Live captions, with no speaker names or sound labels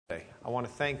I want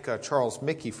to thank Charles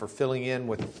Mickey for filling in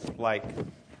with like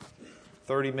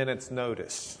 30 minutes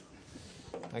notice.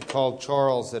 I called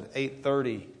Charles at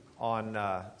 8:30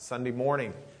 on Sunday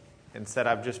morning and said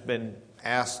I've just been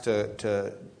asked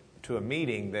to a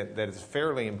meeting that is a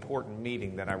fairly important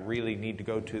meeting that I really need to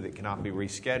go to that cannot be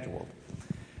rescheduled.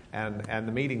 And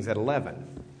the meeting's at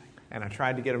 11. And I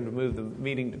tried to get him to move the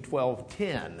meeting to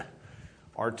 12:10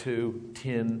 or to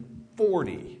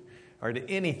 10:40. Or to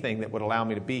anything that would allow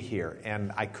me to be here,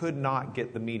 and I could not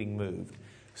get the meeting moved.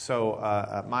 So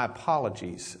my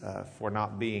apologies for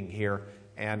not being here,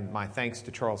 and my thanks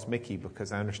to Charles Mickey,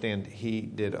 because I understand he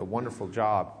did a wonderful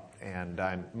job, and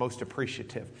I'm most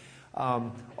appreciative.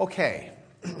 Okay,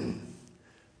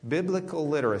 biblical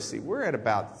literacy. We're at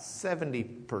about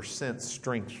 70%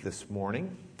 strength this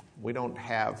morning. We don't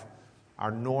have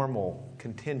our normal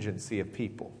contingency of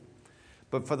people.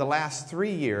 But for the last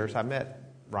 3 years, I met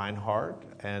Reinhardt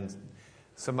and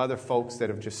some other folks that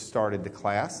have just started the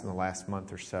class in the last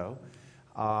month or so.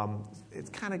 It's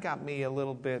kind of got me a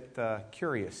little bit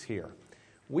curious here.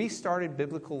 We started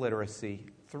biblical literacy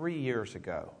 3 years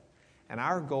ago, and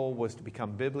our goal was to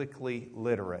become biblically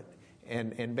literate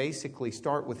and basically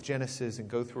start with Genesis and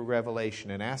go through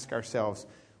Revelation and ask ourselves,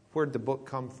 where did the book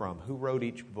come from? Who wrote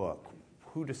each book?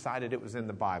 Who decided it was in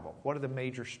the Bible? What are the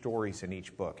major stories in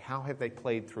each book? How have they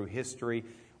played through history?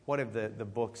 What have the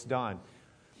books done?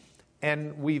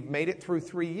 And we've made it through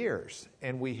 3 years,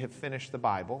 and we have finished the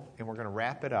Bible, and we're going to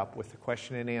wrap it up with the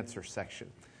question and answer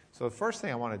section. So the first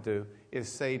thing I want to do is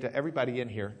say to everybody in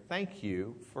here, thank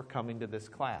you for coming to this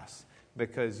class,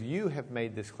 because you have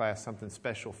made this class something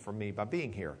special for me by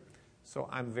being here. So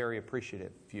I'm very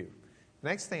appreciative of you.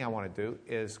 Next thing I want to do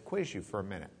is quiz you for a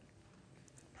minute.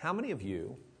 How many of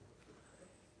you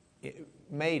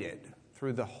made it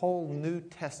through the whole New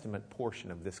Testament portion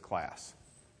of this class?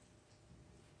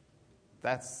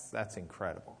 That's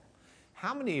incredible.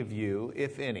 How many of you,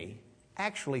 if any,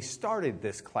 actually started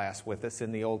this class with us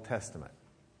in the Old Testament?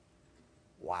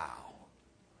 Wow.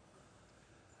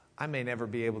 I may never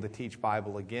be able to teach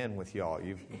Bible again with y'all.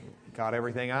 You've got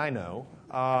everything I know.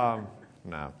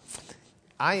 No.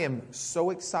 I am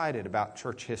so excited about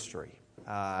church history.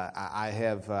 I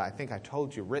have, I think I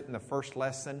told you, written the first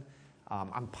lesson.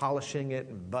 I'm polishing it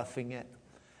and buffing it.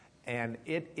 And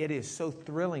it is so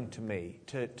thrilling to me.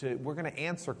 We're going to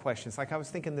answer questions. Like I was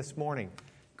thinking this morning,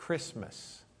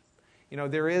 Christmas. You know,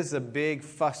 there is a big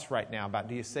fuss right now about,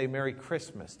 do you say Merry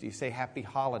Christmas? Do you say Happy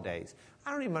Holidays?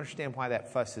 I don't even understand why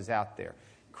that fuss is out there.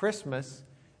 Christmas,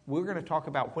 we're going to talk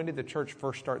about when did the church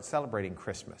first start celebrating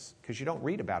Christmas, because you don't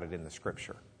read about it in the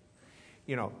Scripture.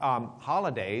 You know,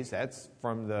 holidays, that's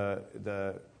from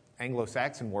the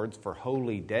Anglo-Saxon words for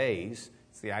holy days.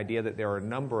 It's the idea that there are a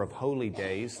number of holy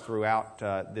days throughout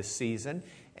this season.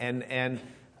 And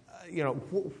you know,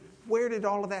 where did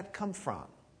all of that come from?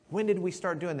 When did we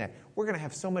start doing that? We're going to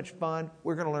have so much fun.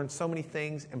 We're going to learn so many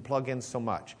things and plug in so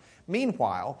much.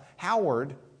 Meanwhile,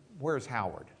 Howard, where's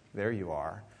Howard? There you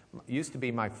are. Used to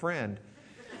be my friend.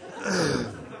 I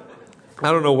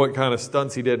don't know what kind of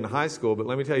stunts he did in high school, but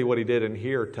let me tell you what he did in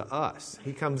here to us.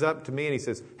 He comes up to me and he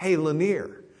says, hey,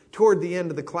 Lanier, toward the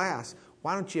end of the class,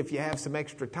 why don't you, if you have some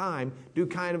extra time, do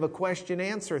kind of a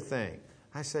question-answer thing?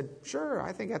 I said, sure,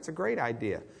 I think that's a great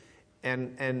idea.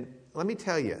 And let me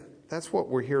tell you, that's what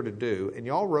we're here to do. And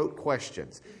y'all wrote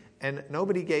questions, and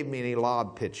nobody gave me any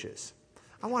lob pitches.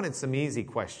 I wanted some easy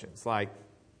questions, like,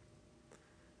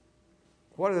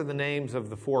 what are the names of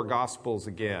the 4 Gospels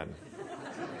again?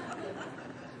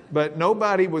 But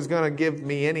nobody was going to give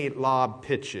me any lob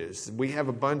pitches. We have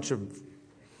a bunch of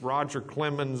Roger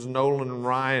Clemens, Nolan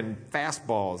Ryan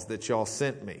fastballs that y'all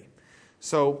sent me.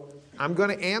 So I'm going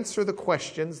to answer the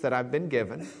questions that I've been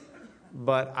given,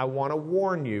 but I want to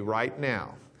warn you right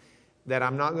now that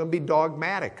I'm not going to be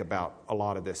dogmatic about a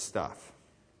lot of this stuff.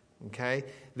 Okay?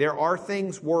 There are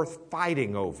things worth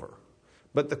fighting over,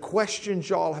 but the questions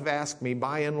y'all have asked me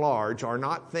by and large are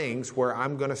not things where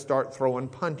I'm going to start throwing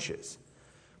punches,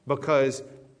 because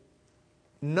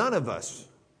none of us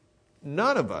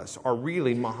are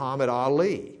really Muhammad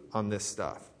Ali on this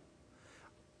stuff.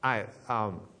 Can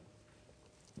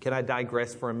I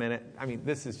digress for a minute? I mean,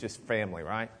 this is just family,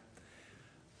 right?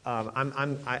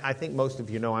 I think most of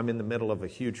you know I'm in the middle of a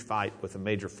huge fight with a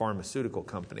major pharmaceutical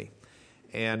company,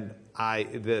 and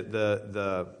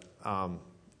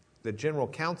the general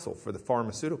counsel for the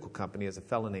pharmaceutical company is a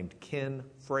fellow named Ken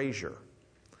Frazier,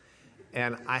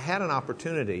 and I had an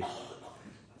opportunity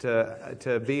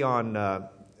to be on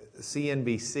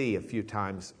CNBC a few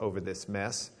times over this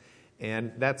mess,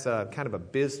 and that's a kind of a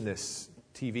business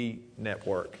TV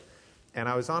network. And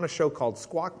I was on a show called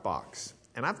Squawk Box,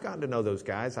 And I've gotten to know those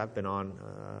guys. I've been on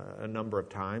a number of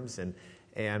times, and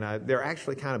they're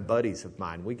actually kind of buddies of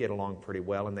mine. We get along pretty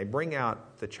well, and they bring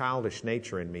out the childish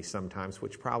nature in me sometimes,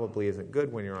 which probably isn't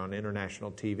good when you're on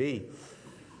international TV.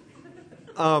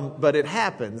 But it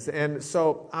happens. And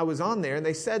so I was on there, and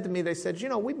they said to me, you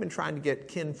know, we've been trying to get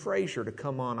Ken Frazier to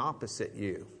come on opposite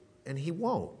you, and he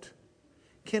won't.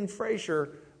 Ken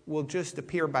Frazier will just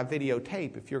appear by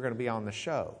videotape if you're going to be on the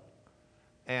show.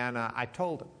 And I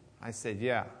told him, I said,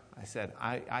 yeah. I said,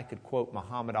 I could quote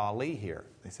Muhammad Ali here.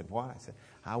 They said, what? I said,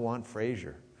 I want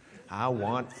Frazier. I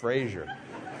want Frazier.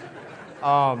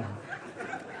 I'm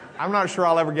not sure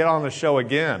I'll ever get on the show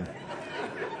again.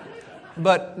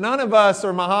 But none of us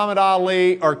are Muhammad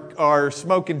Ali or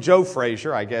Smoking Joe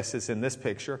Frazier, I guess is in this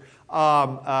picture.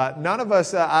 None of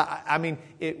us, I'm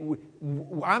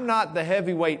not the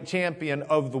heavyweight champion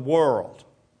of the world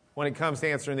when it comes to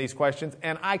answering these questions,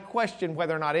 and I question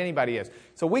whether or not anybody is.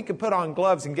 So we could put on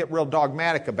gloves and get real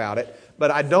dogmatic about it, but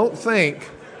I don't think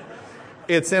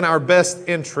it's in our best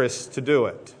interest to do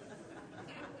it.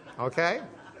 Okay?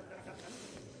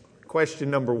 Question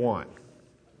number 1.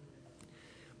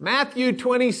 Matthew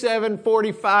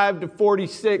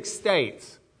 27:45-46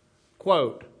 states,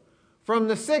 quote, "From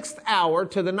the 6th hour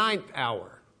to the 9th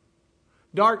hour,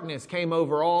 darkness came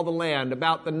over all the land.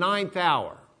 About the 9th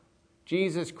hour,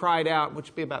 Jesus cried out," which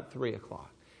would be about 3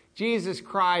 o'clock. Jesus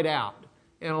cried out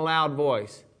in a loud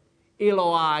voice,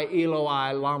 "Eloi,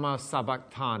 Eloi, lama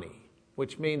sabachthani,"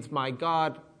 which means, my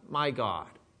God,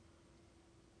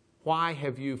 why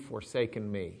have you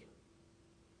forsaken me?"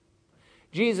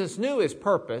 Jesus knew his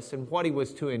purpose and what he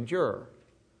was to endure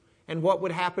and what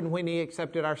would happen when he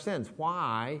accepted our sins.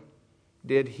 Why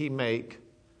did he make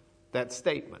that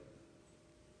statement?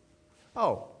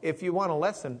 Oh, if you want a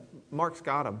lesson, Mark's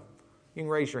got them. You can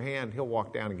raise your hand. He'll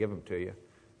walk down and give them to you.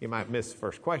 You might miss the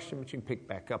first question, but you can pick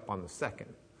back up on the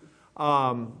second.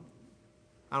 I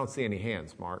don't see any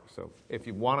hands, Mark, so if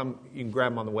you want them, you can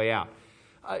grab them on the way out.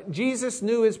 Jesus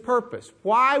knew his purpose.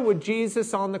 Why would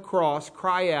Jesus on the cross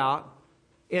cry out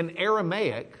in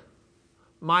Aramaic,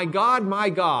 my God,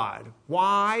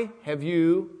 why have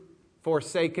you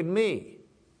forsaken me?"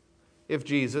 If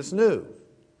Jesus knew.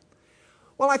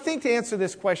 Well, I think to answer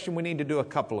this question, we need to do a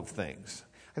couple of things.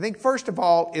 I think, first of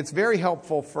all, it's very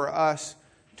helpful for us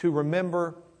to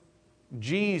remember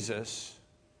Jesus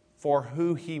for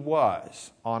who he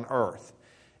was on earth.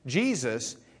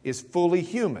 Jesus is fully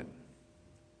human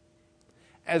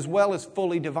as well as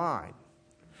fully divine.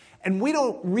 And we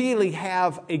don't really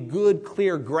have a good,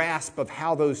 clear grasp of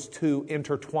how those two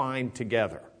intertwine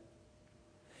together.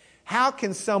 How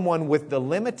can someone with the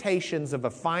limitations of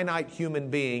a finite human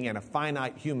being and a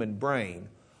finite human brain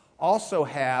also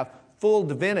have full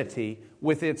divinity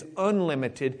with its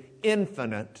unlimited,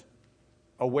 infinite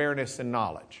awareness and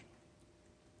knowledge?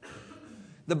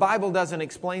 The Bible doesn't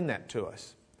explain that to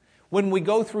us. When we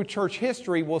go through church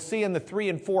history, we'll see in the 300s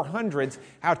and 400s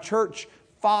how church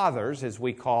fathers, as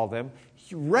we call them,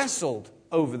 wrestled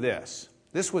over this.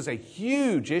 This was a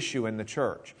huge issue in the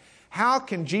church. How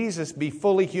can Jesus be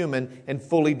fully human and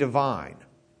fully divine?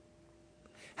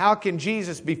 How can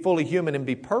Jesus be fully human and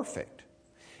be perfect?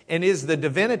 And is the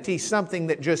divinity something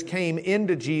that just came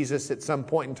into Jesus at some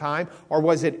point in time, or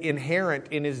was it inherent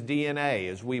in his DNA,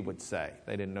 as we would say?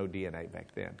 They didn't know DNA back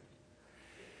then.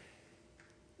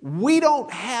 We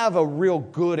don't have a real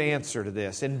good answer to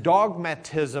this, and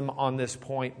dogmatism on this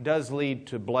point does lead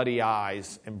to bloody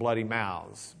eyes and bloody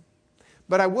mouths.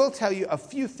 But I will tell you a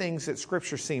few things that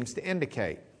Scripture seems to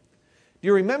indicate. Do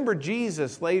you remember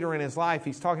Jesus later in his life,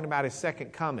 he's talking about his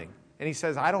second coming, and he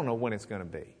says, I don't know when it's going to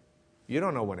be. You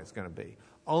don't know when it's going to be.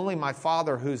 Only my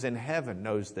Father who's in heaven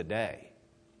knows the day.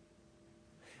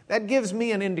 That gives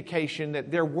me an indication that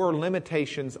there were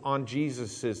limitations on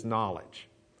Jesus' knowledge.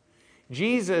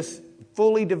 Jesus,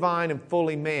 fully divine and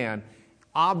fully man,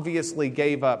 obviously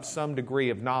gave up some degree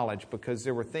of knowledge because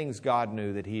there were things God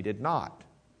knew that he did not.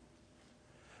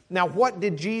 Now, what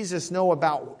did Jesus know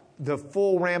about the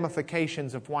full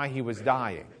ramifications of why he was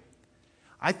dying?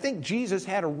 I think Jesus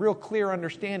had a real clear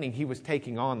understanding he was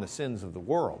taking on the sins of the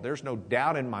world. There's no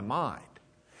doubt in my mind.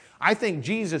 I think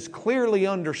Jesus clearly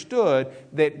understood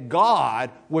that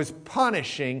God was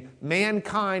punishing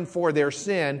mankind for their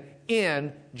sin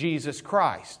in Jesus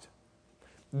Christ.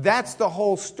 That's the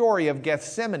whole story of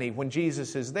Gethsemane when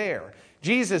Jesus is there.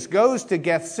 Jesus goes to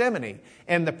Gethsemane,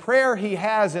 and the prayer he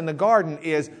has in the garden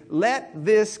is, "Let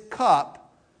this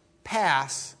cup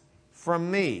pass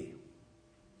from me."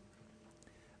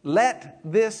 Let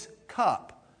this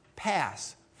cup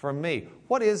pass from me.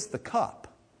 What is the cup?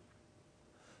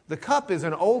 The cup is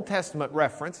an Old Testament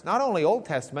reference. Not only Old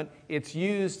Testament, it's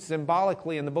used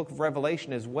symbolically in the book of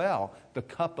Revelation as well, the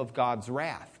cup of God's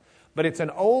wrath. But it's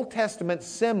an Old Testament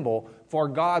symbol for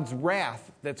God's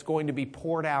wrath that's going to be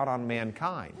poured out on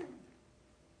mankind.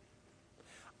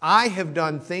 I have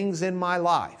done things in my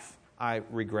life, I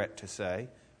regret to say,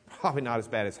 probably not as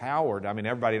bad as Howard. I mean,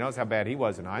 everybody knows how bad he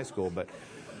was in high school, but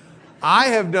I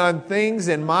have done things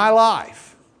in my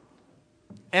life,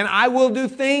 and I will do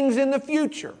things in the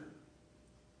future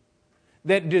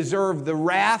that deserve the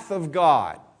wrath of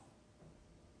God.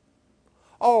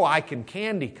 Oh, I can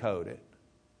candy coat it.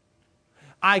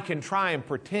 I can try and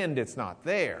pretend it's not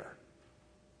there.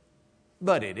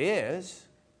 But it is.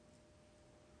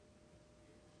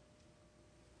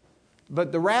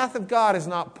 But the wrath of God is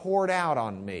not poured out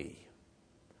on me.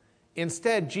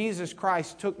 Instead, Jesus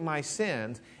Christ took my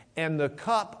sins, and the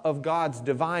cup of God's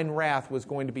divine wrath was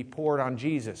going to be poured on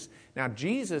Jesus. Now,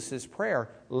 Jesus' prayer,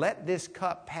 let this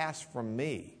cup pass from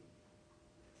me.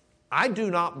 I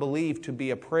do not believe to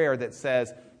be a prayer that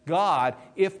says, God,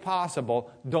 if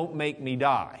possible, don't make me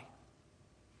die.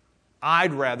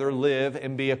 I'd rather live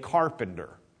and be a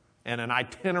carpenter and an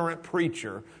itinerant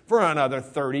preacher for another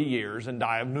 30 years and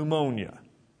die of pneumonia.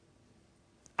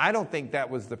 I don't think that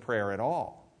was the prayer at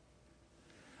all.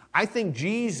 I think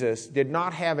Jesus did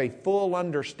not have a full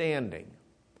understanding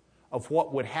of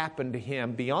what would happen to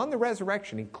him beyond the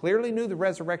resurrection. He clearly knew the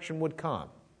resurrection would come.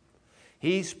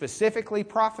 He specifically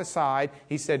prophesied,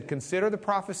 he said, consider the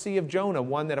prophecy of Jonah,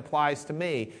 one that applies to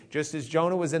me. Just as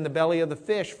Jonah was in the belly of the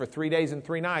fish for 3 days and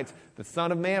 3 nights, the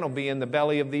Son of Man will be in the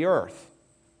belly of the earth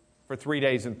for 3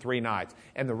 days and 3 nights.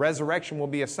 And the resurrection will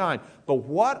be a sign. But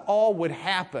what all would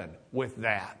happen with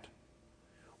that?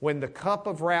 When the cup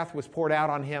of wrath was poured out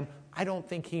on him, I don't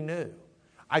think he knew.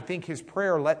 I think his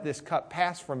prayer, let this cup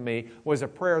pass from me, was a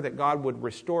prayer that God would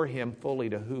restore him fully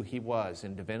to who he was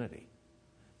in divinity.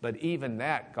 But even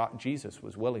that, Jesus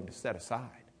was willing to set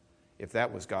aside, if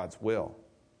that was God's will,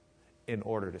 in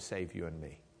order to save you and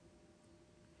me.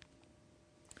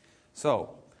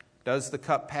 So, does the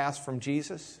cup pass from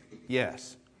Jesus?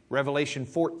 Yes. Revelation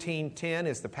 14:10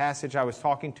 is the passage I was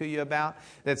talking to you about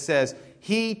that says,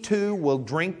 he too will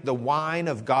drink the wine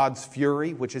of God's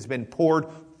fury, which has been poured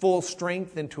full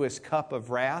strength into his cup of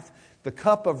wrath. The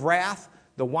cup of wrath,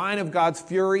 the wine of God's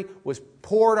fury, was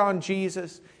poured on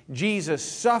Jesus. Jesus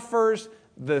suffers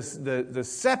the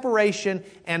separation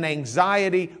and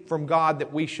anxiety from God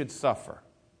that we should suffer.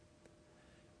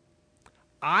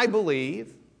 I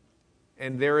believe,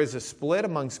 and there is a split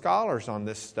among scholars on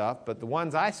this stuff, but the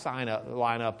ones I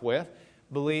line up with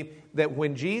believe that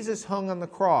when Jesus hung on the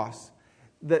cross,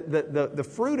 the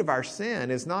fruit of our sin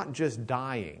is not just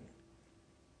dying,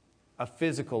 a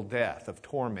physical death of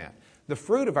torment. The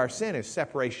fruit of our sin is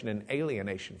separation and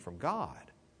alienation from God.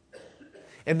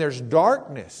 And there's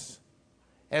darkness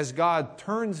as God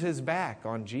turns his back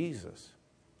on Jesus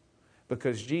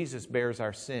because Jesus bears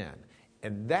our sin.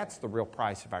 And that's the real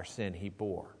price of our sin he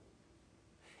bore.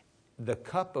 The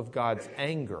cup of God's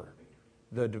anger,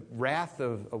 the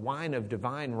wine of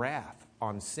divine wrath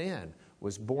on sin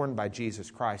was borne by Jesus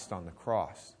Christ on the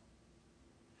cross.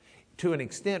 To an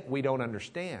extent we don't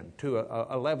understand, to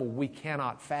a level we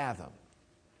cannot fathom.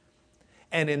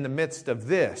 And in the midst of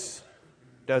this,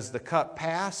 does the cup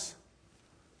pass?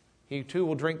 He too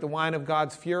will drink the wine of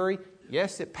God's fury.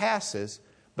 Yes, it passes,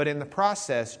 but in the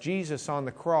process, Jesus on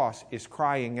the cross is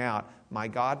crying out, my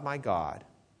God,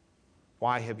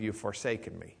 why have you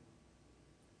forsaken me?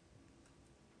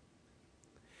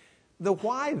 The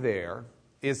why there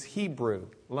is Hebrew.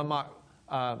 Lama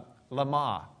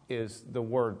is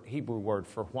the Hebrew word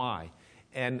for why.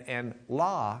 And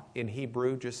la in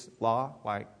Hebrew, just la,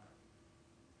 like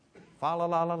fa la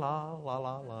la la la la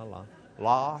la la la.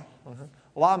 La.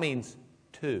 La means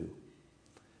to.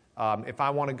 If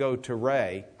I want to go to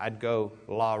Ray, I'd go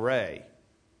La Ray.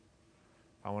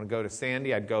 If I want to go to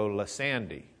Sandy, I'd go La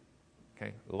Sandy.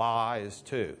 Okay? La is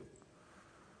to.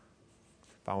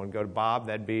 If I want to go to Bob,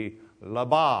 that'd be La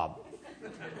Bob.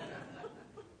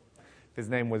 If his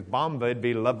name was Bamba, it'd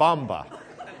be La Bamba.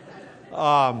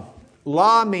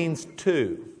 La means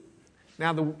to.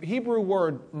 Now, the Hebrew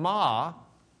word ma,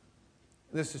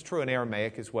 this is true in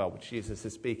Aramaic as well, which Jesus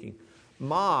is speaking.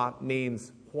 Ma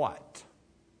means what?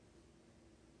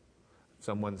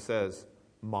 Someone says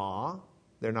ma,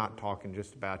 they're not talking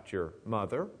just about your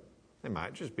mother. They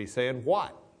might just be saying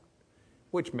what,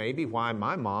 which may be why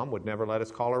my mom would never let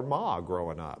us call her ma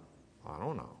growing up. I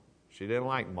don't know. She didn't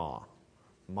like ma.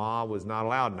 Ma was not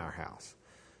allowed in our house.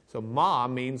 So ma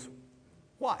means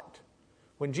what?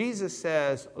 When Jesus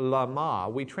says lama,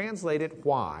 we translate it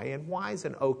why, and why is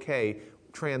an okay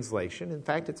translation. In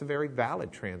fact, it's a very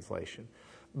valid translation.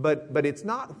 But it's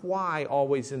not why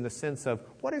always in the sense of,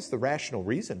 what is the rational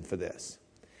reason for this?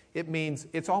 It means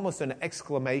it's almost an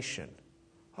exclamation.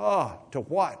 Oh, to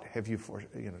what have you,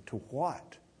 to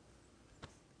what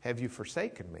have you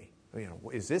forsaken me?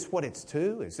 Is this what it's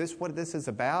to? Is this what this is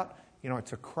about?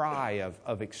 It's a cry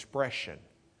of expression.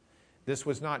 This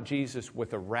was not Jesus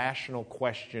with a rational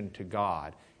question to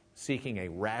God, seeking a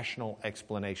rational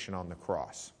explanation on the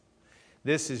cross.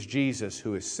 This is Jesus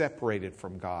who is separated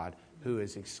from God, who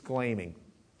is exclaiming,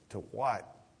 to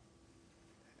what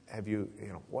have you,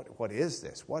 what is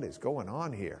this? What is going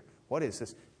on here? What is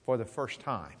this? For the first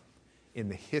time in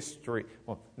the history,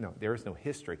 there is no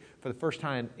history. For the first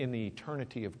time in the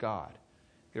eternity of God,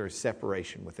 there is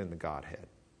separation within the Godhead.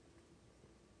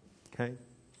 Okay?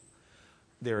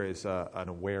 There is an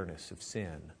awareness of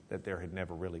sin that there had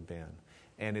never really been.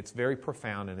 And it's very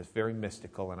profound and it's very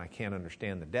mystical, and I can't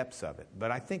understand the depths of it.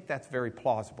 But I think that's very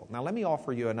plausible. Now let me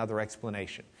offer you another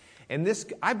explanation. And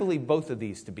I believe both of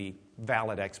these to be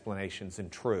valid explanations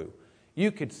and true.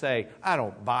 You could say, I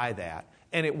don't buy that,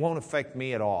 and it won't affect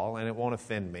me at all, and it won't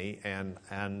offend me, and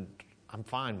I'm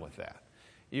fine with that.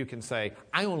 You can say,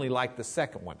 I only like the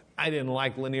second one. I didn't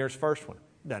like Lanier's first one.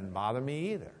 Doesn't bother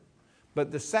me either.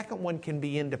 But the second one can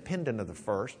be independent of the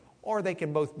first, or they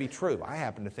can both be true. I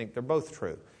happen to think they're both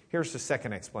true. Here's the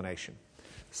second explanation.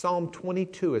 Psalm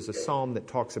 22 is a psalm that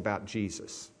talks about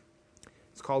Jesus.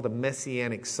 It's called a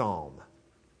messianic psalm.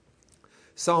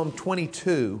 Psalm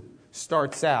 22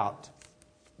 starts out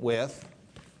with,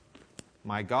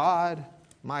 my God,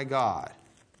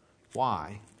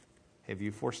 why have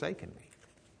you forsaken me?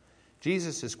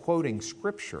 Jesus is quoting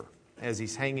Scripture as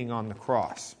he's hanging on the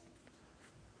cross.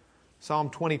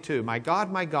 Psalm 22, my God,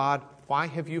 why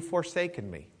have you forsaken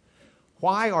me?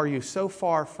 Why are you so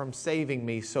far from saving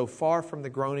me, so far from the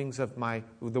words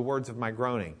of my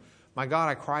groaning? My God,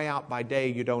 I cry out by day,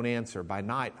 you don't answer. By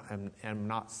night, I'm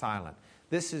not silent.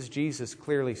 This is Jesus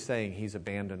clearly saying he's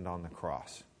abandoned on the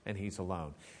cross and he's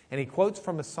alone. And he quotes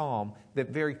from a psalm that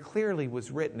very clearly was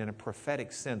written in a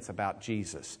prophetic sense about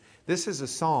Jesus. This is a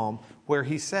psalm where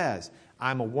he says,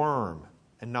 I'm a worm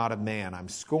and not a man. I'm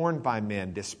scorned by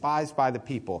men, despised by the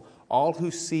people. All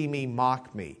who see me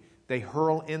mock me. They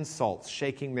hurl insults,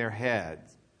 shaking their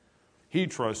heads. He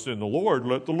trusts in the Lord.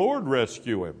 Let the Lord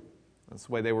rescue him. That's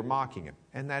the way they were mocking him.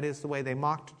 And that is the way they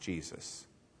mocked Jesus.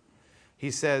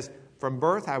 He says, from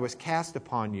birth I was cast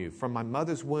upon you. From my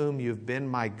mother's womb you've been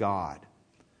my God.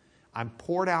 I'm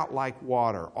poured out like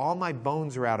water. All my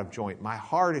bones are out of joint. My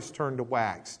heart is turned to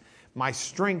wax. My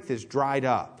strength is dried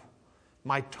up.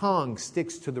 My tongue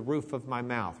sticks to the roof of my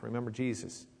mouth. Remember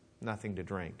Jesus, nothing to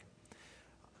drink.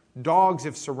 Dogs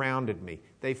have surrounded me.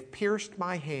 They've pierced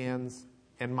my hands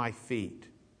and my feet.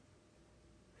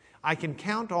 I can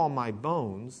count all my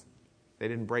bones. They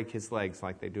didn't break his legs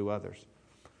like they do others.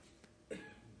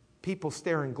 People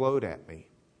stare and gloat at me.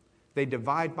 They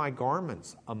divide my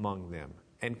garments among them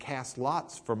and cast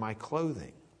lots for my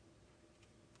clothing.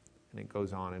 And it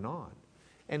goes on and on.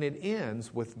 And it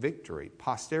ends with victory.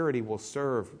 Posterity will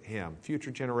serve him.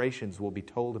 Future generations will be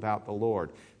told about the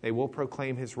Lord. They will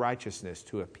proclaim his righteousness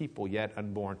to a people yet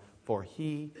unborn, for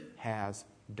he has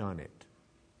done it.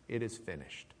 It is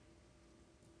finished.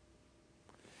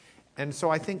 And so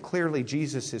I think clearly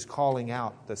Jesus is calling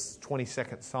out this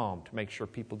 22nd Psalm to make sure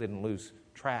people didn't lose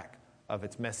track of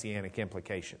its messianic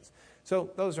implications.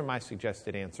 So those are my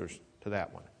suggested answers to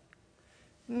that one.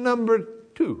 Number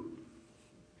 2.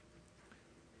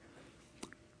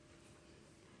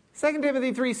 2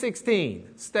 Timothy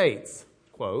 3:16 states,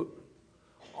 quote,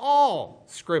 all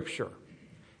Scripture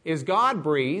is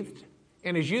God-breathed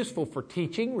and is useful for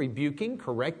teaching, rebuking,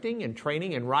 correcting, and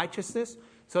training in righteousness,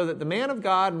 so that the man of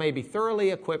God may be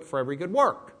thoroughly equipped for every good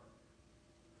work.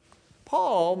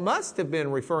 Paul must have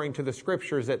been referring to the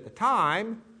Scriptures at the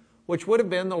time, which would have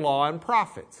been the law and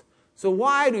prophets. So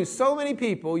why do so many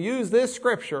people use this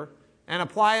Scripture and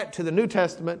apply it to the New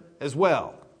Testament as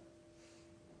well?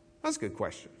 That's a good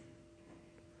question.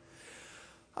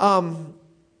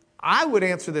 I would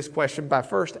answer this question by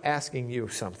first asking you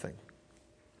something.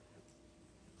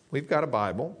 We've got a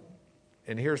Bible,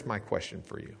 and here's my question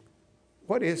for you.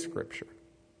 What is Scripture?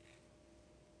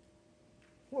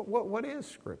 What is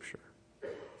Scripture?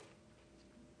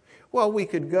 Well, we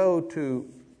could go to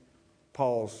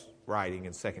Paul's writing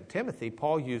in 2 Timothy.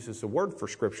 Paul uses the word for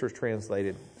Scripture,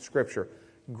 translated Scripture,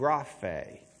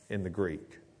 graphe in the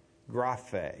Greek.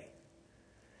 Graphe.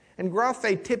 And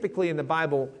graphe typically in the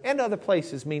Bible and other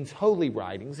places means holy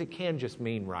writings. It can just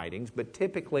mean writings, but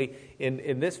typically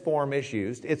in this form is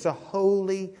used. It's a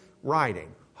holy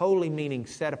writing. Holy meaning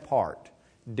set apart,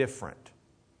 different.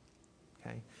 Okay?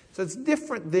 So it's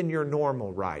different than your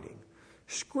normal writing.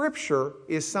 Scripture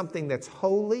is something that's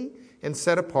holy and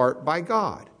set apart by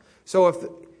God. So if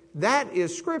that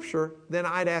is Scripture, then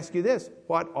I'd ask you this: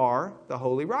 what are the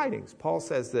holy writings? Paul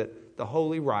says that the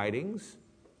holy writings,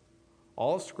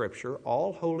 all Scripture,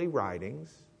 all holy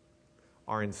writings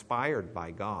are inspired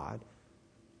by God.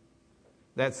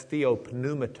 That's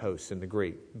theopneumatos in the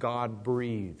Greek. God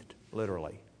breathed,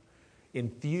 literally.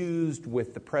 Infused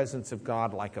with the presence of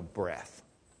God like a breath.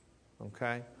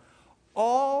 Okay?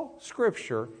 All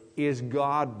Scripture is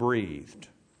God-breathed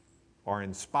or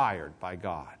inspired by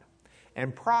God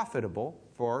and profitable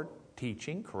for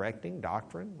teaching, correcting,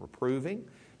 doctrine, reproving.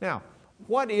 Now,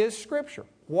 what is Scripture?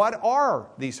 What are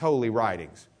these holy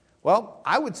writings? Well,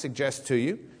 I would suggest to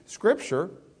you,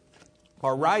 Scripture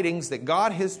are writings that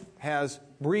God has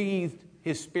breathed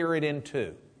His Spirit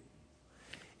into.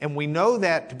 And we know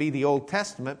that to be the Old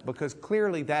Testament because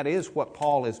clearly that is what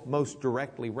Paul is most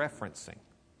directly referencing.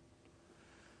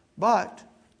 But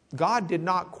God did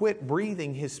not quit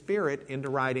breathing His Spirit into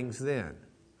writings then.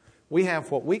 We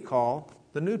have what we call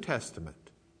the New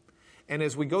Testament. And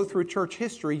as we go through church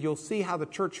history, you'll see how the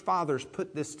church fathers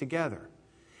put this together.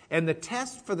 And the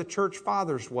test for the church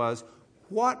fathers was,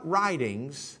 what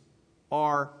writings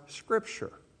are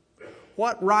Scripture?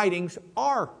 What writings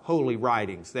are holy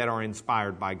writings that are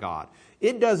inspired by God?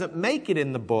 It doesn't make it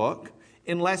in the book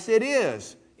unless it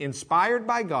is inspired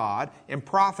by God and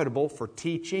profitable for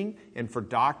teaching and for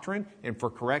doctrine and for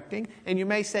correcting. And you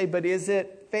may say, but is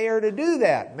it fair to do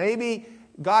that? Maybe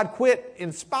God quit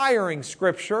inspiring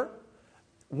Scripture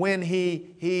when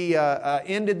He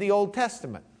ended the Old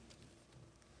Testament.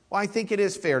 Well, I think it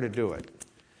is fair to do it.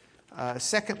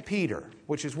 2 Peter,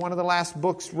 which is one of the last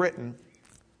books written,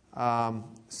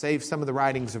 save some of the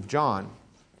writings of John,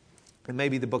 and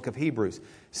maybe the book of Hebrews.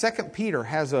 2 Peter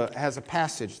has a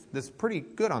passage that's pretty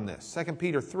good on this. 2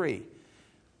 Peter 3.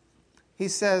 He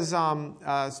says,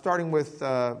 starting with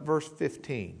verse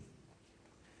 15,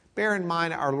 bear in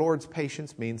mind our Lord's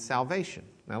patience means salvation.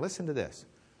 Now listen to this.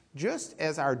 Just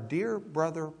as our dear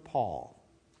brother Paul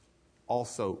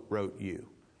also wrote you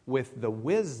with the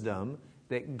wisdom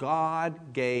that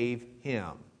God gave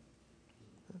him.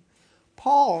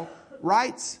 Paul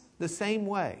writes the same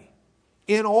way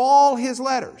in all his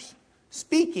letters,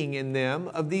 speaking in them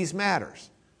of these matters.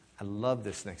 I love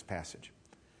this next passage.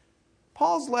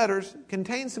 Paul's letters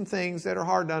contain some things that are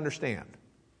hard to understand.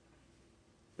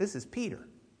 This is Peter.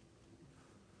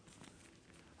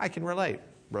 I can relate,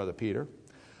 Brother Peter.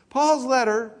 Paul's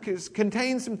letter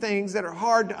contains some things that are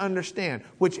hard to understand,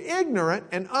 which ignorant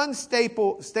and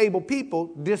unstable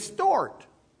people distort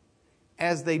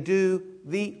as they do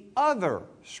the other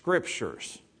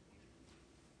Scriptures,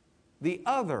 the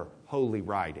other holy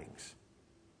writings,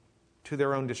 to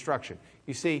their own destruction.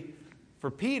 You see, for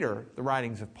Peter, the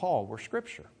writings of Paul were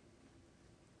Scripture.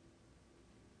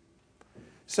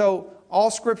 So, all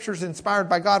Scripture is inspired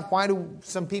by God. Why do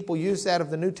some people use that of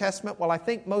the New Testament? Well, I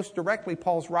think most directly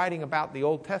Paul's writing about the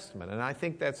Old Testament, and I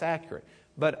think that's accurate.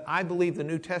 But I believe the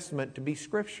New Testament to be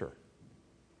Scripture.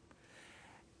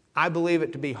 I believe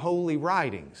it to be holy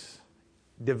writings,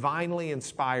 divinely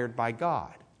inspired by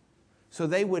God. So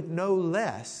they would no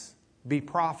less be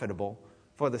profitable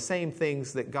for the same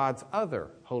things that God's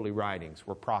other holy writings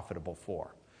were profitable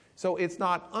for. So it's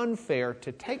not unfair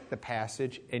to take the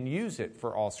passage and use it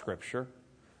for all Scripture,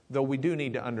 though we do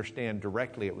need to understand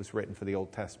directly it was written for the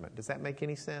Old Testament. Does that make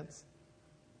any sense?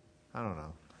 I don't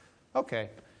know.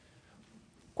 Okay.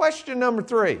 Question number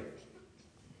 3.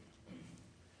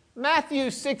 Matthew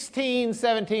 16,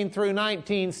 17 through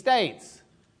 19 states,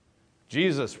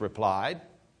 Jesus replied,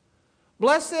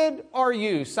 "Blessed are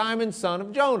you, Simon, son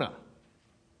of Jonah.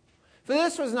 For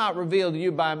this was not revealed to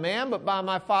you by man, but by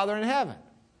my Father in heaven."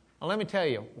 Now, let me tell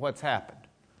you what's happened.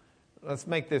 Let's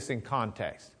make this in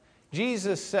context.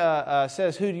 Jesus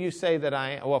says, "Who do you say that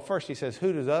I am?" Well, first he says,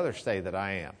 "Who does others say that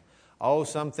I am?" Oh,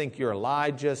 some think you're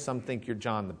Elijah, some think you're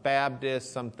John the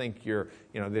Baptist, some think you're,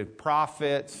 the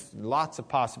prophets, lots of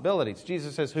possibilities.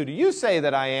 Jesus says, "Who do you say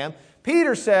that I am?"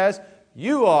 Peter says,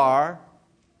 "You are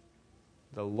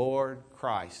the Lord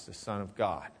Christ, the Son of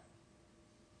God."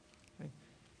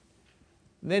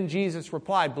 Then Jesus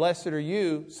replied, "Blessed are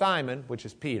you, Simon," which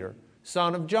is Peter,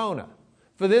 "son of Jonah.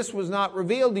 For this was not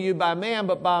revealed to you by man,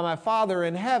 but by my Father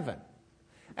in heaven.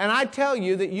 And I tell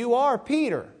you that you are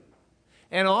Peter.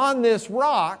 And on this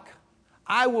rock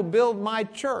I will build my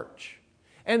church,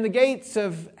 and the gates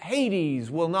of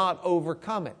Hades will not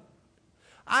overcome it.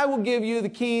 I will give you the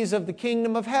keys of the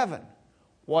kingdom of heaven.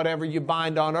 Whatever you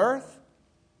bind on earth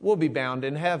will be bound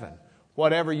in heaven.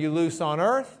 Whatever you loose on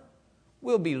earth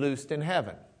will be loosed in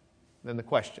heaven." Then the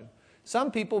question. Some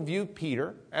people view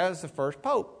Peter as the first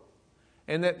pope,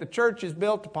 and that the church is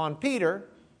built upon Peter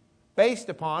based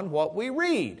upon what we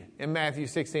read in Matthew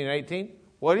 16 and 18.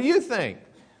 What do you think?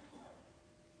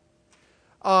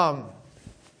 Well,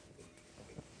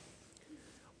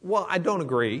 I don't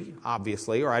agree,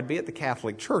 obviously, or I'd be at the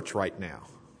Catholic Church right now.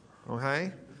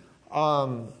 Okay?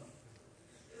 I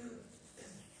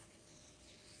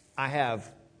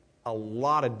have a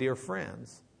lot of dear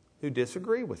friends who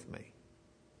disagree with me.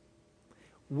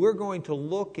 We're going to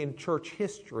look in church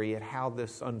history at how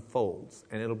this unfolds,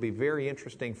 and it'll be very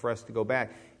interesting for us to go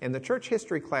back. In the church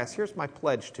history class, here's my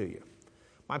pledge to you.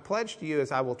 My pledge to you is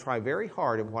I will try very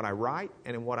hard in what I write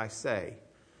and in what I say,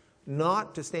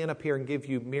 not to stand up here and give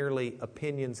you merely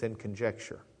opinions and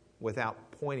conjecture without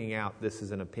pointing out this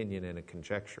is an opinion and a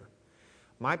conjecture.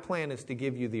 My plan is to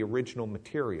give you the original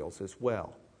materials as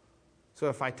well. So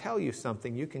if I tell you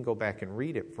something, you can go back and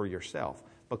read it for yourself,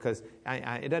 because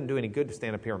it doesn't do any good to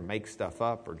stand up here and make stuff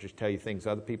up or just tell you things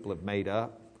other people have made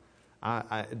up.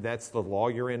 That's the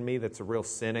lawyer in me that's a real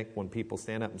cynic when people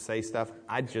stand up and say stuff.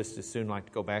 I'd just as soon like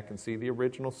to go back and see the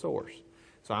original source.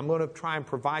 So I'm going to try and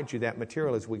provide you that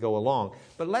material as we go along.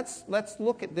 But let's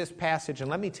look at this passage, and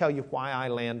let me tell you why I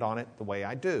land on it the way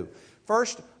I do.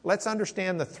 First, let's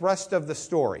understand the thrust of the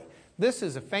story. This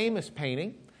is a famous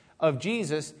painting of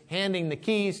Jesus handing the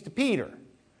keys to Peter.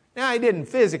 Now, he didn't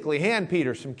physically hand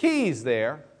Peter some keys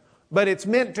there, but it's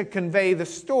meant to convey the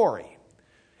story.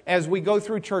 As we go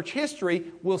through church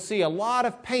history, we'll see a lot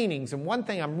of paintings, and one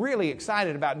thing I'm really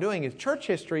excited about doing is church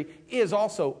history is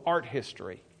also art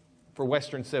history for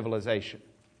Western civilization.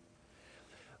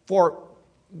 For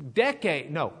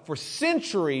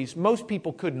centuries, most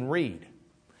people couldn't read.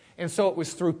 And so it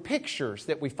was through pictures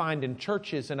that we find in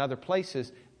churches and other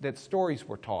places that stories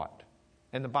were taught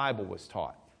and the Bible was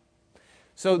taught.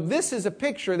 So this is a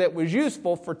picture that was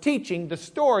useful for teaching the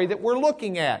story that we're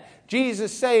looking at.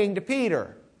 Jesus saying to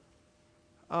Peter,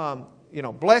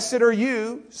 blessed are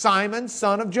you, Simon,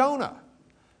 son of Jonah.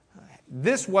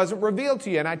 This wasn't revealed to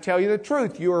you, and I tell you the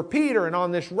truth. You are Peter, and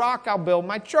on this rock I'll build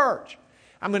my church.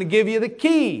 I'm going to give you the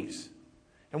keys.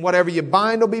 And whatever you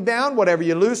bind will be bound, whatever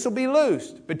you loose will be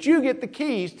loosed. But you get the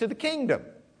keys to the kingdom.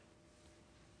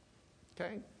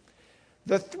 Okay?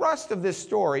 The thrust of this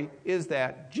story is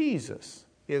that Jesus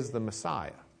is the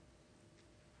Messiah.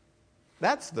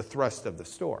 That's the thrust of the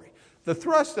story. The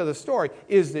thrust of the story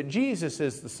is that Jesus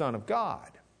is the Son of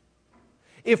God.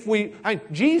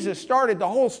 Jesus started the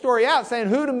whole story out saying,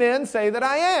 "Who do men say that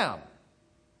I am?"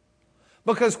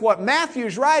 Because what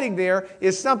Matthew's writing there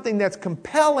is something that's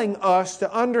compelling us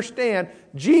to understand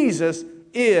Jesus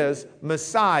is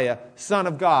Messiah, Son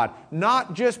of God.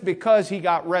 Not just because He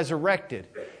got resurrected.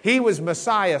 He was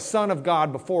Messiah, Son of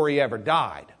God, before He ever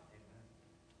died.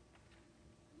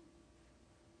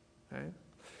 Okay?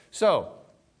 So,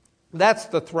 that's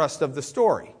the thrust of the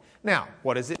story. Now,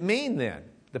 what does it mean then?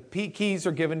 The keys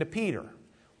are given to Peter.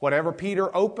 Whatever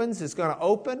Peter opens is going to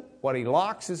open. What he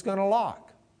locks is going to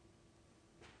lock.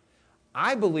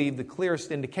 I believe the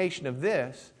clearest indication of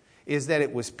this is that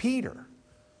it was Peter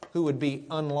who would be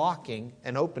unlocking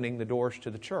and opening the doors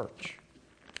to the church.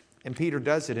 And Peter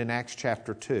does it in Acts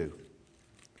chapter 2.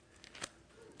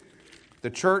 The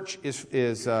church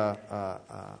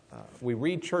we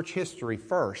read church history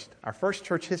first. Our first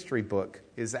church history book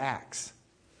is Acts.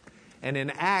 And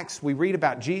in Acts, we read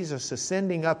about Jesus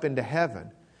ascending up into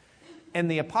heaven. And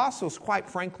the apostles, quite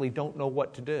frankly, don't know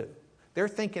what to do. They're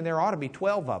thinking there ought to be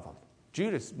 12 of them.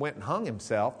 Judas went and hung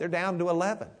himself. They're down to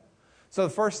 11. So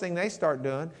the first thing they start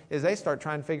doing is they start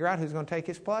trying to figure out who's going to take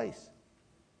his place.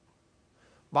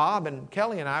 Bob and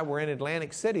Kelly and I were in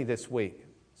Atlantic City this week.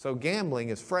 So gambling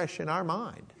is fresh in our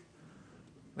mind.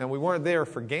 Now, we weren't there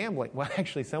for gambling. Well,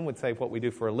 actually, some would say what we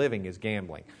do for a living is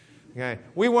gambling. Okay?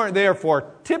 We weren't there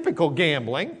for typical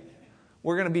gambling.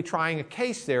 We're going to be trying a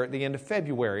case there at the end of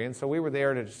February. And so we were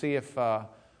there to see if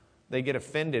they get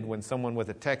offended when someone with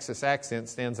a Texas accent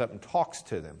stands up and talks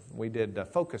to them. We did a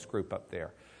focus group up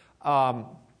there.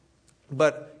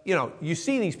 But, you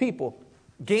see these people.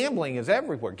 Gambling is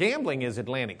everywhere. Gambling is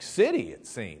Atlantic City, it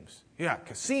seems. Yeah,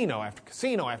 casino after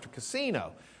casino after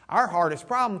casino. Our hardest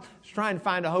problem is trying to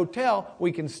find a hotel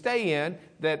we can stay in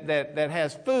that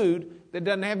has food that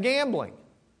doesn't have gambling.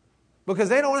 Because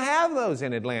they don't have those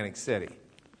in Atlantic City.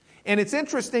 And it's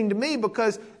interesting to me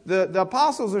because the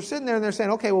apostles are sitting there and they're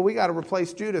saying, okay, well, we got to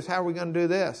replace Judas. How are we going to do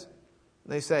this?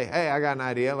 And they say, hey, I got an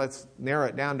idea. Let's narrow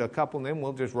it down to a couple and then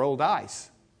we'll just roll dice.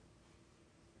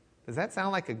 Does that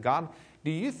sound like a God?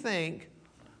 Do you think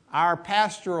our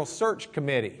pastoral search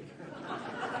committee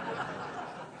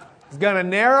is going to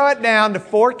narrow it down to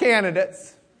 4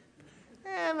 candidates?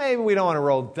 maybe we don't want to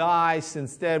roll dice.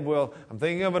 Instead, I'm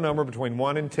thinking of a number between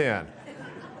 1 and 10.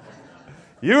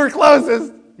 You were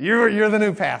closest. You're the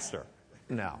new pastor.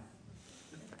 No.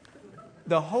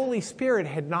 The Holy Spirit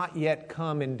had not yet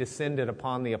come and descended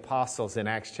upon the apostles in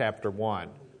Acts chapter 1.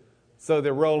 So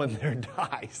they're rolling their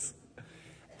dice.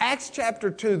 Acts chapter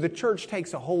 2, the church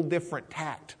takes a whole different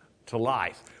tact to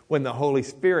life when the Holy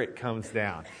Spirit comes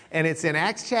down. And it's in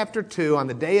Acts chapter 2, on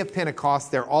the day of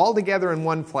Pentecost, they're all together in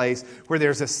one place where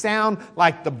there's a sound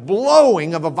like the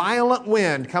blowing of a violent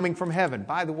wind coming from heaven.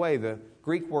 By the way, the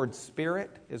Greek word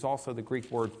spirit is also the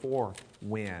Greek word for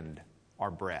wind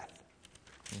or breath.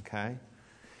 Okay?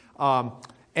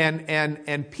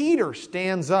 And Peter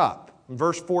stands up in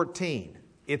verse 14.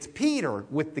 It's Peter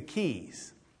with the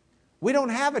keys. We don't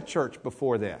have a church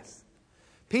before this.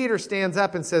 Peter stands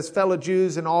up and says, fellow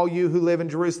Jews and all you who live in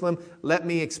Jerusalem, let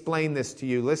me explain this to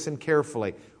you. Listen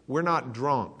carefully. We're not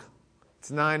drunk.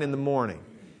 It's 9 a.m.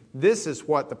 This is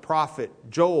what the prophet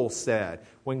Joel said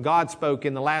when God spoke,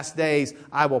 in the last days,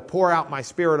 I will pour out my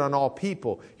Spirit on all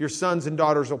people. Your sons and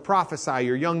daughters will prophesy.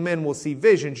 Your young men will see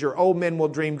visions. Your old men will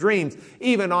dream dreams.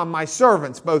 Even on my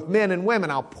servants, both men and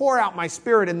women, I'll pour out my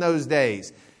Spirit in those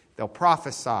days. They'll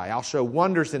prophesy. I'll show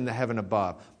wonders in the heaven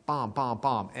above. Bomb, bomb,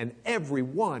 bomb. And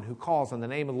everyone who calls on the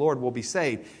name of the Lord will be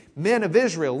saved. Men of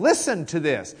Israel, listen to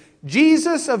this.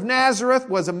 Jesus of Nazareth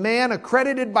was a man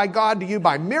accredited by God to you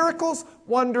by miracles,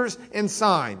 wonders, and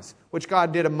signs, which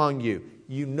God did among you.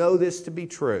 You know this to be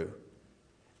true.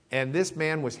 And this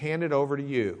man was handed over to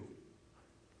you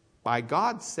by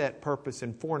God's set purpose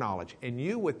and foreknowledge. And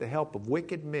you, with the help of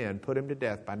wicked men, put him to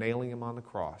death by nailing him on the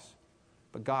cross.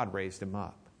 But God raised him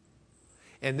up.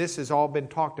 And this has all been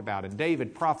talked about, and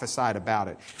David prophesied about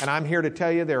it. And I'm here to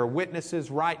tell you there are witnesses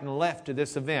right and left to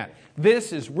this event.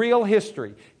 This is real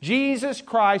history. Jesus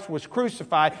Christ was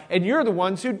crucified, and you're the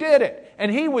ones who did it.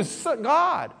 And He was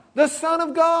God, the Son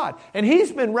of God. And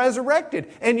He's been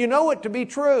resurrected, and you know it to be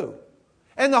true.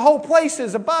 And the whole place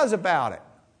is abuzz about it.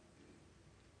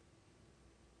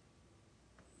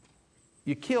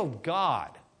 You killed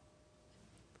God.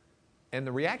 And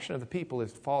the reaction of the people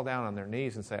is to fall down on their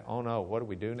knees and say, oh no, what do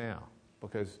we do now?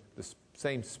 Because the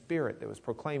same Spirit that was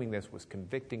proclaiming this was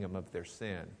convicting them of their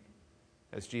sin,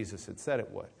 as Jesus had said it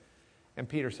would. And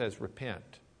Peter says,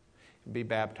 repent and be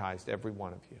baptized, every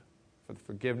one of you, for the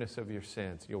forgiveness of your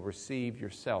sins. You'll receive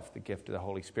yourself the gift of the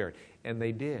Holy Spirit. And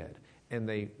they did, and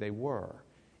they were.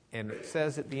 And it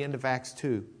says at the end of Acts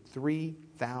 2,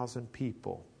 3,000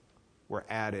 people were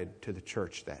added to the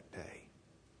church that day.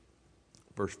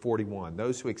 Verse 41,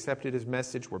 those who accepted His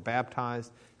message were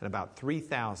baptized, and about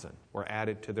 3,000 were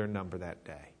added to their number that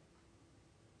day.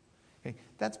 Okay,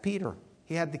 that's Peter.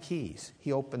 He had the keys.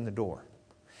 He opened the door.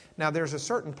 Now, there's a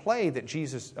certain play that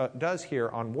Jesus does here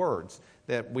on words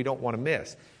that we don't want to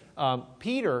miss.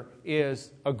 Peter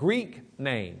is a Greek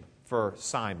name for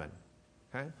Simon.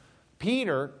 Okay?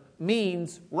 Peter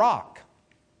means rock,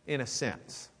 in a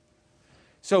sense.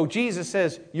 So Jesus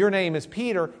says, your name is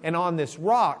Peter, and on this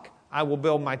rock I will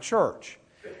build my church.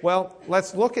 Well,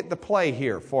 let's look at the play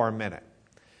here for a minute.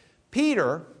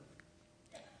 Peter,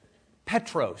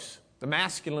 Petros, the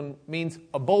masculine means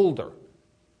a boulder.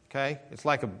 Okay? It's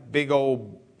like a big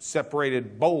old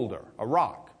separated boulder, a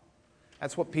rock.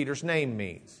 That's what Peter's name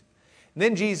means. And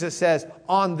then Jesus says,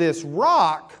 on this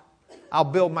rock, I'll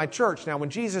build my church. Now, when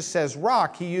Jesus says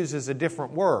rock, He uses a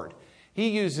different word. He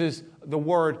uses the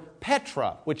word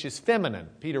Petra, which is feminine.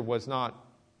 Peter was not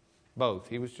both.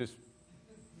 He was just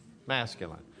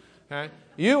masculine. Okay?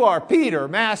 You are Peter,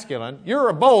 masculine. You're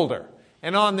a boulder.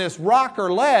 And on this rock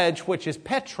or ledge, which is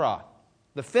Petra,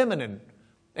 the feminine,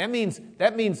 that means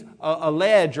a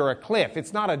ledge or a cliff.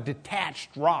 It's not a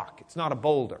detached rock. It's not a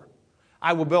boulder.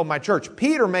 I will build my church.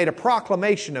 Peter made a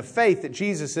proclamation of faith that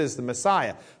Jesus is the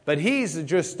Messiah, but he's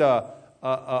just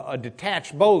a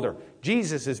detached boulder.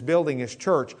 Jesus is building His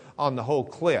church on the whole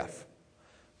cliff.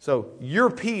 So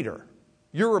you're Peter.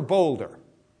 You're a boulder.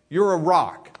 You're a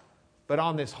rock. But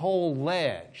on this whole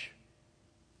ledge,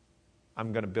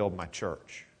 I'm going to build my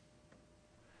church.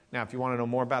 Now, if you want to know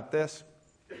more about this,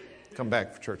 come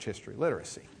back for church history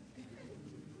literacy.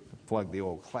 Plug the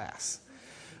old class.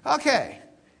 Okay,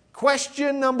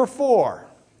 question number 4.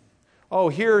 Oh,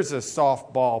 here's a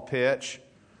softball pitch.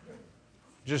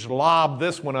 Just lob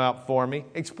this one up for me.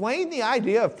 Explain the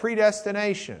idea of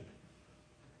predestination.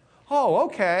 Oh,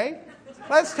 okay.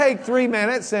 Let's take 3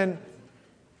 minutes and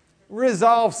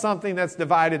resolve something that's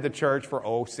divided the church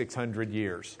for, 600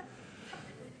 years.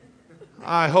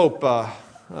 I hope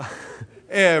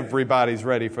everybody's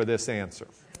ready for this answer.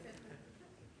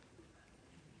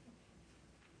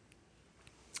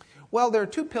 Well, there are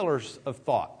 2 pillars of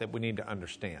thought that we need to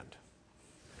understand.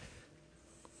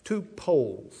 two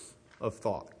poles of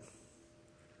thought.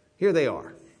 Here they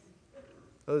are.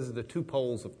 Those are the two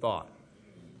poles of thought.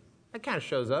 That kind of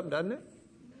shows up, doesn't it?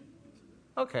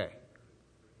 Okay.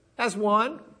 That's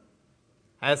one.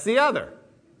 That's the other.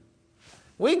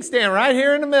 We can stand right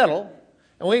here in the middle,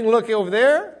 and we can look over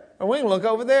there, and we can look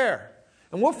over there.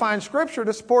 And we'll find Scripture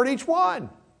to support each one.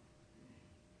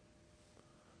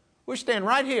 We'll stand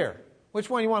right here. Which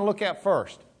one you want to look at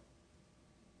first?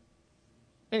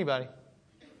 Anybody?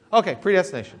 Okay,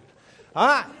 predestination. All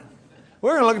right.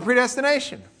 We're going to look at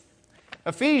predestination.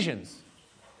 Ephesians.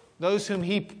 Those whom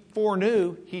he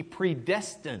foreknew, he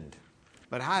predestined.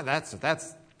 But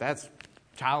that's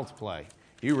child's play.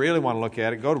 You really want to look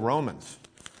at it, go to Romans.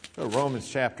 Go to Romans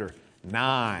chapter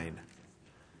 9.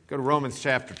 Go to Romans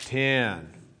chapter 10.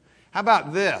 How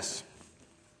about this?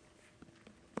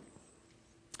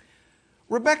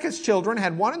 Rebekah's children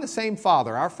had one and the same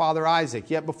father, our father Isaac.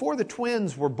 Yet before the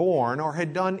twins were born or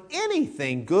had done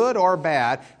anything good or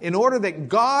bad, in order that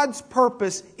God's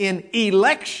purpose in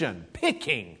election,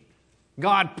 picking,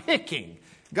 God's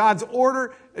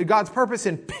purpose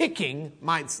in picking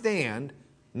might stand,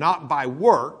 not by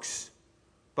works,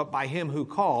 but by him who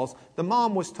calls, the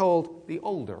mom was told the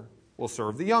older will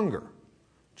serve the younger.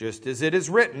 Just as it is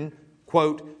written,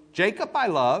 quote, Jacob I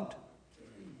loved,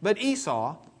 but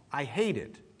Esau I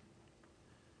hated.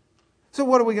 So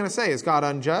what are we going to say? Is God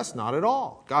unjust? Not at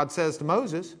all. God says to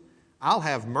Moses, I'll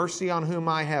have mercy on whom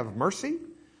I have mercy.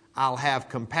 I'll have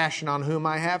compassion on whom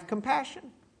I have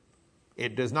compassion.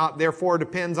 It does not therefore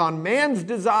depend on man's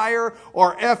desire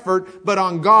or effort, but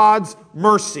on God's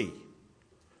mercy.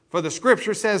 For the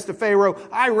Scripture says to Pharaoh,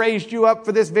 I raised you up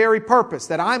for this very purpose,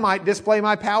 that I might display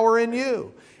my power in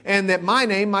you, and that my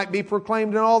name might be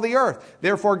proclaimed in all the earth.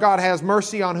 Therefore God has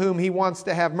mercy on whom he wants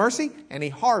to have mercy, and he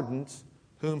hardens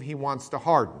whom he wants to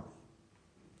harden.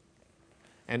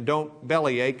 And don't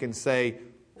bellyache and say,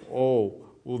 oh,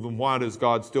 well then why does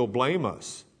God still blame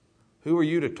us? Who are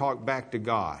you to talk back to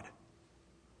God?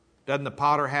 Doesn't the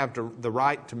potter have the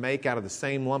right to make out of the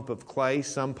same lump of clay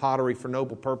some pottery for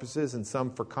noble purposes and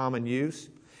some for common use?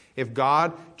 If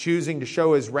God, choosing to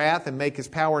show his wrath and make his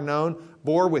power known,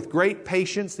 bore with great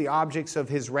patience the objects of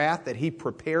his wrath that he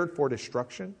prepared for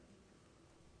destruction?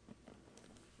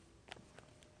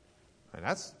 And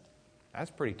that's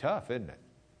pretty tough, isn't it?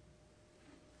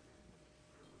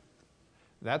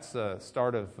 That's the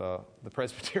start of the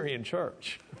Presbyterian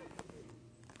Church.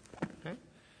 Okay?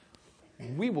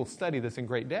 We will study this in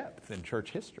great depth in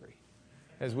church history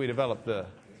as we develop the...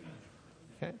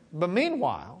 Okay? But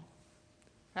meanwhile,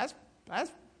 that's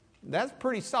a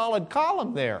pretty solid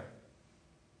column there.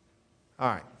 All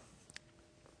right.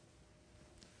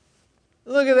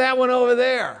 Look at that one over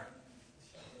there.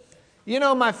 You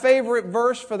know my favorite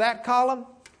verse for that column?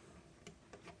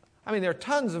 I mean, there are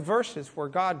tons of verses where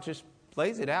God just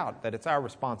lays it out that it's our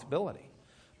responsibility.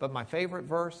 But my favorite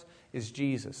verse is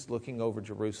Jesus looking over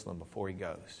Jerusalem before he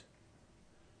goes.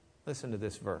 Listen to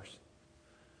this verse.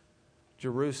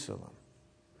 Jerusalem,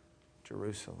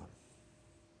 Jerusalem,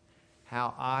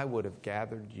 how I would have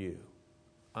gathered you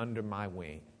under my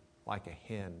wing like a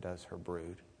hen does her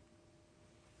brood,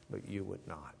 but you would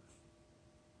not.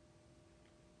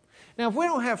 Now, if we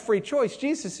don't have free choice,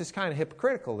 Jesus is kind of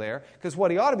hypocritical there, because what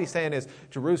he ought to be saying is,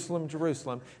 Jerusalem,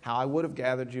 Jerusalem, how I would have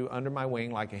gathered you under my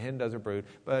wing like a hen does her brood,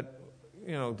 but,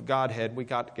 you know, the Godhead, we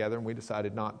got together and we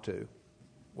decided not to.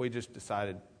 We just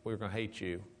decided we were going to hate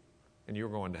you and you were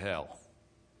going to hell.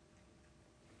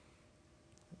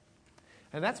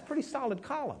 And that's a pretty solid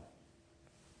column.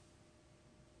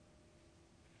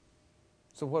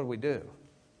 So what do we do?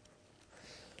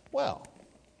 Well,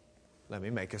 let me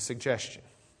make a suggestion.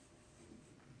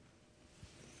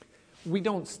 We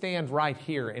don't stand right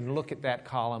here and look at that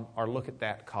column or look at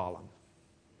that column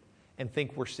and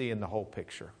think we're seeing the whole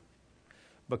picture,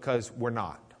 because we're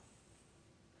not.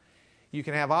 You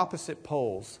can have opposite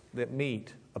poles that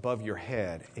meet above your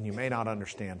head and you may not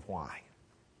understand why.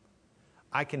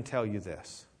 I can tell you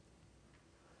this.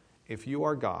 If you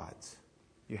are God's,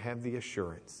 you have the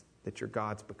assurance that you're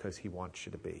God's because he wants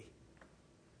you to be.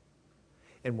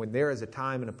 And when there is a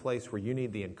time and a place where you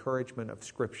need the encouragement of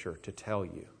Scripture to tell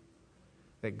you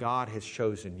that God has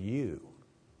chosen you,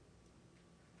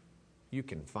 you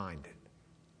can find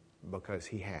it because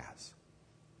he has.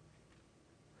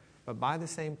 But by the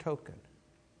same token,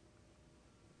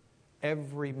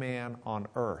 every man on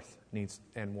earth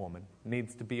and woman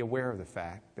needs to be aware of the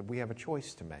fact that we have a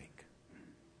choice to make.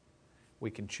 We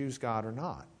can choose God or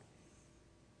not.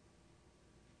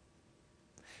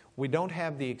 We don't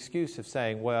have the excuse of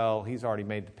saying, well, he's already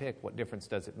made the pick, what difference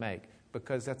does it make?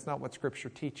 Because that's not what Scripture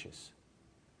teaches.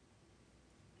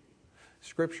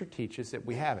 Scripture teaches that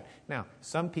we have it. Now,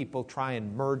 some people try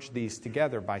and merge these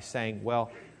together by saying,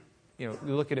 well, you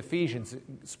look at Ephesians, it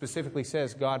specifically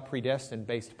says God predestined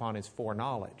based upon His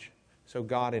foreknowledge. So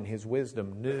God in His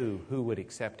wisdom knew who would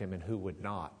accept Him and who would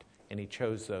not, and He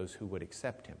chose those who would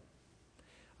accept Him.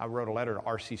 I wrote a letter to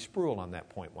R.C. Sproul on that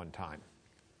point one time.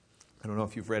 I don't know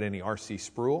if you've read any R.C.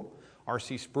 Sproul.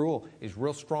 R.C. Sproul is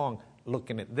real strong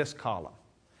looking at this column,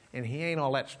 and he ain't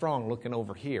all that strong looking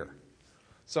over here.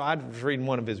 So I was reading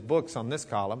one of his books on this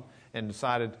column and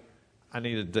decided I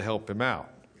needed to help him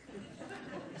out.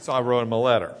 So I wrote him a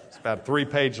letter. It's about a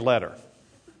 3-page letter.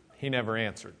 He never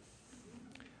answered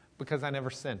because I never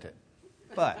sent it.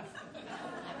 But,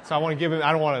 so I want to give him,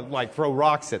 I don't want to throw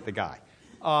rocks at the guy.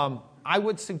 I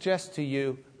would suggest to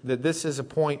you that this is a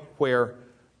point where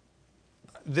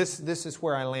this is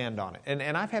where I land on it.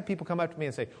 And I've had people come up to me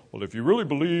and say, well, if you really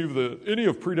believe that any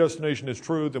of predestination is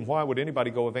true, then why would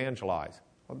anybody go evangelize?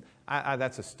 Well,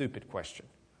 that's a stupid question,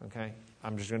 okay?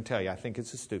 I'm just going to tell you, I think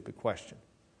it's a stupid question.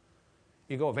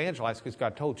 You go evangelize because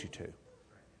God told you to,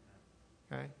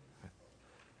 okay?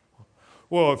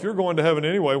 Well, if you're going to heaven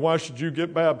anyway, why should you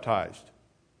get baptized?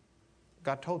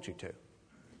 God told you to.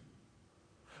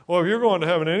 Well, if you're going to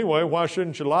heaven anyway, why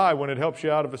shouldn't you lie when it helps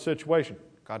you out of a situation?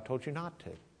 God told you not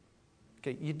to.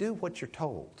 Okay, you do what you're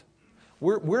told.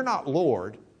 We're not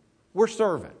Lord, we're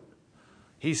servant.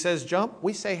 He says jump,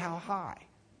 we say how high.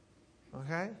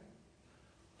 Okay?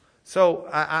 So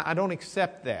I don't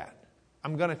accept that.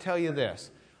 I'm going to tell you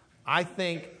this. I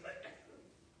think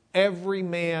every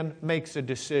man makes a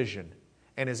decision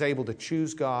and is able to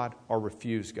choose God or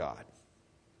refuse God.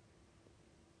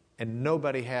 And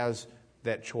nobody has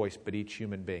that choice but each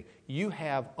human being. You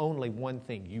have only one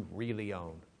thing you really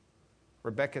own.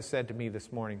 Rebecca said to me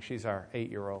this morning, she's our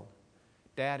 8-year-old,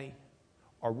 Daddy,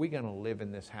 are we going to live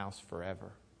in this house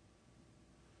forever?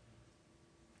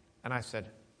 And I said,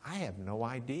 I have no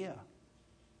idea.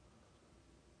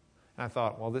 And I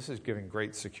thought, well, this is giving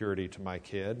great security to my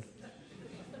kid.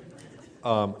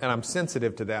 And I'm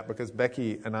sensitive to that because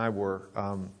Becky and I were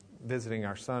visiting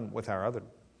our son with our other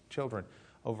children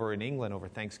over in England over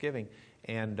Thanksgiving.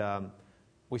 And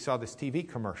we saw this TV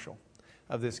commercial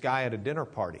of this guy at a dinner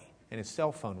party, and his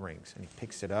cell phone rings, and he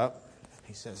picks it up.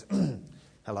 He says,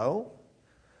 hello?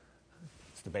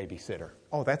 It's the babysitter.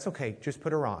 Oh, that's okay. Just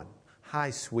put her on.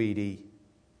 Hi, sweetie.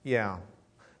 Yeah.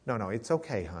 No, it's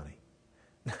okay, honey.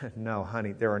 No,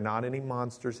 honey, there are not any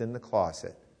monsters in the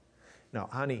closet. No,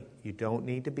 honey, you don't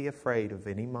need to be afraid of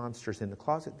any monsters in the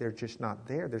closet. They're just not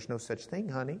there. There's no such thing,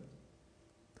 honey.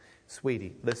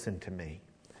 Sweetie, listen to me.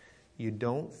 You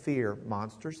don't fear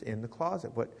monsters in the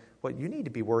closet. What you need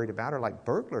to be worried about are like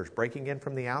burglars breaking in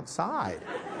from the outside.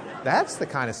 That's the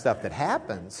kind of stuff that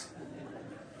happens.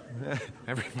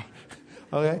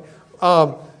 Okay?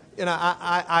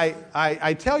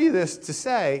 I tell you this to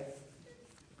say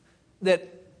that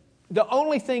the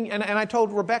only thing, and I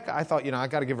told Rebecca, I thought, I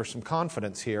got to give her some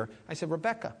confidence here. I said,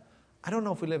 Rebecca, I don't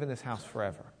know if we live in this house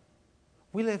forever.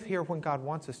 We live here when God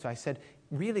wants us to. I said,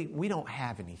 really, we don't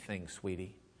have anything,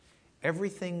 sweetie.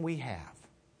 Everything we have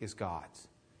is God's.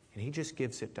 And He just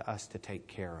gives it to us to take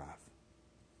care of.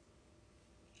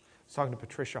 I was talking to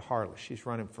Patricia Harless. She's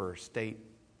running for state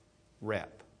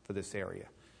rep for this area.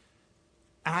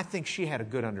 And I think she had a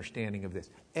good understanding of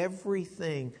this.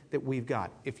 Everything that we've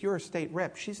got, if you're a state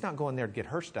rep, she's not going there to get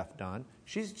her stuff done.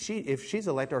 If she's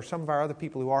elected, or some of our other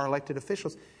people who are elected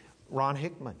officials, Ron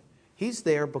Hickman, he's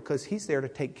there because he's there to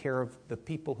take care of the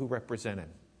people who represent him.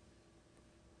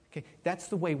 Okay, that's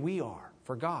the way we are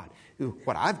for God.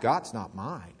 What I've got's not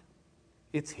mine.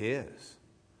 It's His.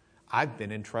 I've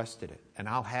been entrusted it, and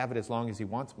I'll have it as long as He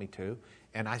wants me to.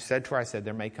 And I said to her,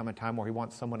 there may come a time where He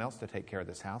wants someone else to take care of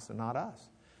this house and not us.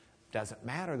 Doesn't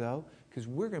matter, though, because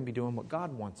we're going to be doing what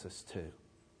God wants us to.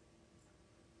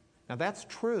 Now, that's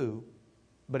true,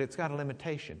 but it's got a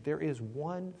limitation. There is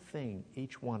one thing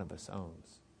each one of us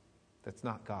owns that's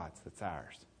not God's, that's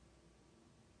ours.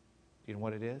 Do you know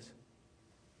what it is?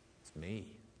 It's me.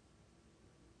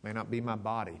 It may not be my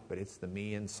body, but it's the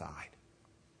me inside.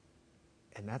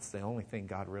 And that's the only thing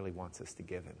God really wants us to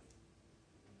give Him.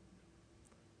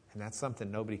 And that's something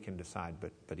nobody can decide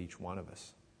but each one of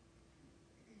us.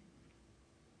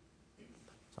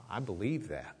 So I believe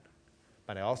that.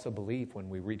 But I also believe when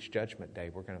we reach Judgment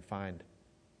Day, we're going to find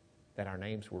that our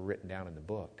names were written down in the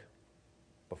book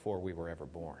before we were ever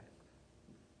born.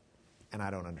 And I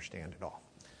don't understand it all.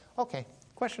 Okay,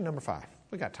 question number 5.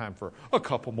 We got time for a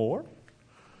couple more.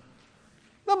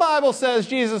 The Bible says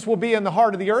Jesus will be in the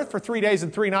heart of the earth for 3 days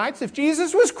and 3 nights. If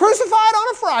Jesus was crucified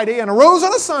on a Friday and arose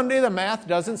on a Sunday, the math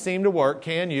doesn't seem to work.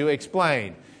 Can you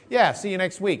explain? Yeah, see you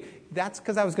next week. That's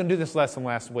because I was going to do this lesson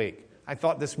last week. I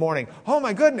thought this morning, oh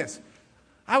my goodness,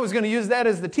 I was going to use that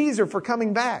as the teaser for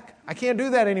coming back. I can't do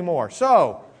that anymore.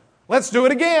 So, let's do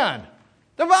it again.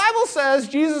 The Bible says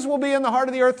Jesus will be in the heart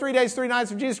of the earth 3 days, 3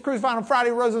 nights. If Jesus crucified on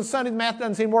Friday, rose on Sunday, the math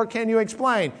doesn't seem to work. Can you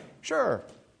explain? Sure.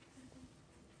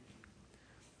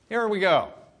 Here we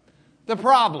go. The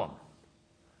problem.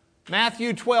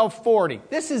 Matthew 12:40.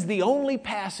 This is the only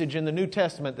passage in the New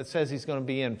Testament that says he's going to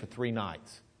be in for 3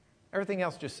 nights. Everything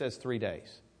else just says 3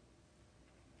 days.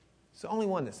 It's the only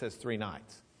one that says 3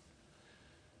 nights.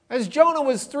 As Jonah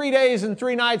was 3 days and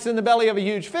 3 nights in the belly of a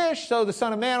huge fish, so the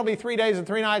Son of Man will be 3 days and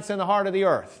 3 nights in the heart of the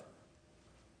earth.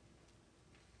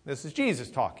 This is Jesus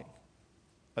talking.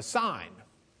 A sign.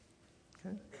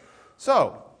 Okay.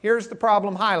 So, here's the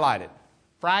problem highlighted.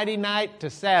 Friday night to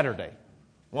Saturday,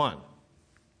 1.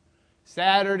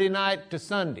 Saturday night to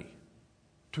Sunday,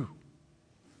 2.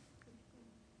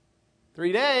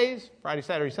 3 days, Friday,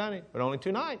 Saturday, Sunday, but only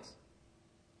 2 nights.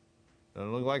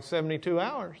 Doesn't look like 72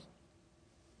 hours.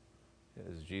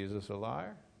 Is Jesus a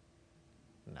liar?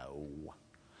 No.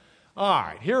 All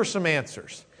right, here are some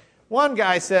answers. One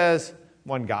guy says,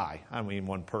 one guy, I don't mean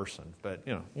one person, but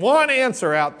one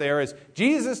answer out there is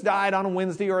Jesus died on a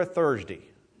Wednesday or a Thursday.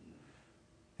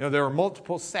 There were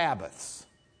multiple Sabbaths,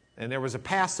 and there was a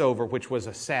Passover, which was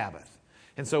a Sabbath.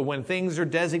 And so when things are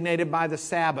designated by the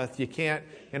Sabbath, you can't,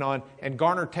 and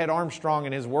Garner Ted Armstrong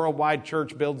and his worldwide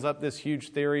church builds up this huge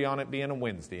theory on it being a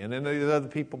Wednesday. And then these other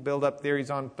people build up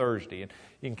theories on Thursday. And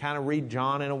you can kind of read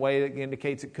John in a way that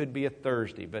indicates it could be a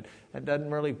Thursday. But that doesn't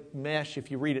really mesh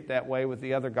if you read it that way with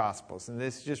the other Gospels. And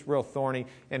this is just real thorny,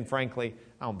 and frankly,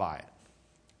 I don't buy it.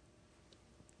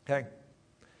 Okay?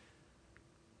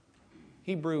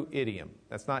 Hebrew idiom.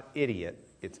 That's not idiot,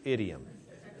 it's idiom.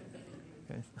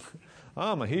 Okay?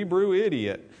 I'm a Hebrew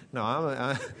idiot.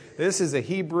 No, this is a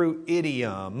Hebrew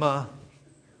idiom.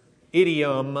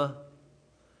 Idiom.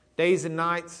 Days and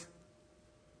nights.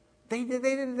 They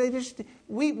just,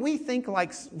 we think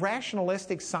like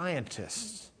rationalistic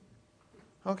scientists.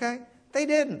 Okay? They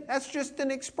didn't. That's just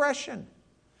an expression.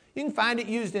 You can find it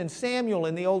used in Samuel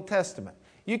in the Old Testament.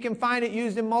 You can find it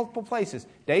used in multiple places.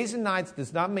 Days and nights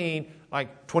does not mean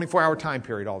like 24-hour time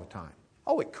period all the time.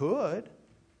 Oh, it could.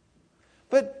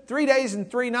 But 3 days and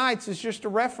 3 nights is just a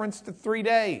reference to 3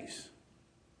 days.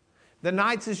 The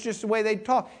nights is just the way they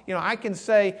talk. I can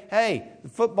say, hey, the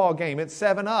football game, it's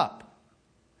 7-Up.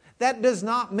 That does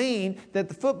not mean that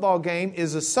the football game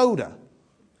is a soda.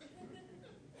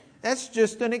 That's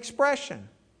just an expression.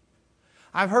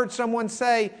 I've heard someone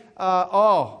say,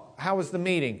 how was the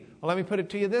meeting? Well, let me put it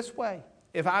to you this way.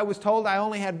 If I was told I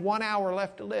only had 1 hour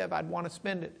left to live, I'd want to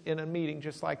spend it in a meeting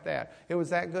just like that. It was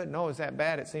that good? No, it was that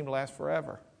bad. It seemed to last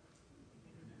forever.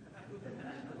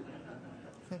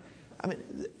 I mean,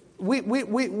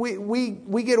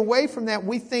 we get away from that.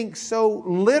 We think so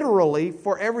literally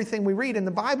for everything we read, and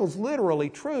the Bible's literally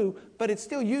true, but it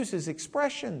still uses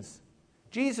expressions.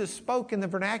 Jesus spoke in the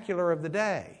vernacular of the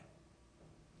day.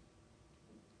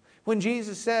 When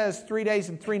Jesus says 3 days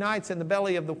and 3 nights in the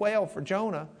belly of the whale for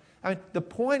Jonah, the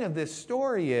point of this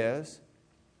story is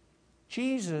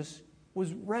Jesus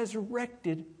was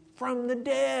resurrected from the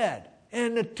dead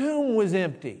and the tomb was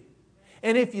empty.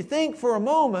 And if you think for a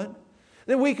moment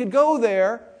that we could go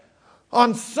there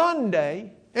on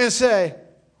Sunday and say,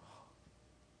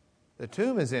 the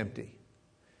tomb is empty.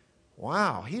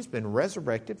 Wow, he's been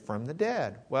resurrected from the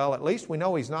dead. Well, at least we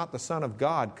know he's not the Son of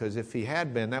God, because if he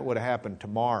had been, that would have happened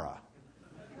tomorrow.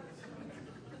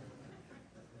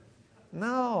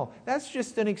 No, that's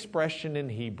just an expression in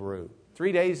Hebrew.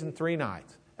 3 days and 3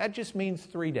 nights. That just means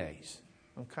 3 days.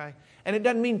 Okay? And it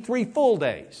doesn't mean 3 full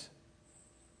days.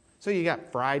 So you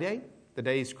got Friday, the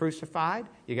day he's crucified.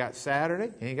 You got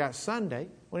Saturday, and you got Sunday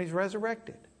when he's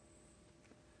resurrected.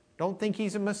 Don't think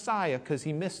he's a Messiah because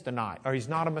he missed a night. Or he's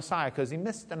not a Messiah because he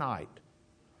missed a night.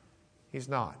 He's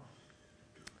not.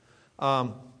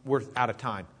 We're out of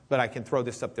time, but I can throw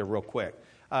this up there real quick.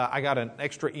 I got an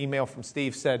extra email from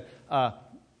Steve, said,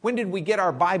 when did we get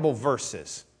our Bible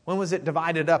verses? When was it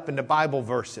divided up into Bible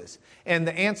verses? And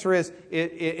the answer is,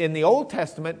 in the Old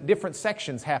Testament, different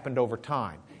sections happened over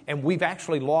time. And we've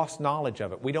actually lost knowledge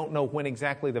of it. We don't know when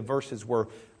exactly the verses were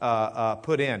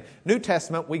put in. New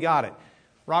Testament, we got it.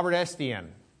 Robert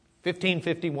Estienne,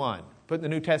 1551, putting the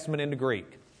New Testament into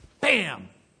Greek. Bam!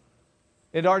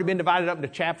 It had already been divided up into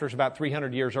chapters about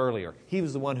 300 years earlier. He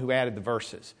was the one who added the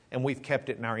verses, and we've kept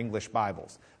it in our English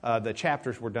Bibles. The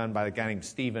chapters were done by a guy named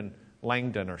Stephen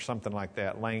Langdon or something like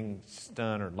that.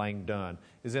 Langston or Langdon.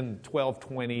 Is in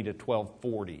 1220 to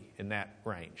 1240, in that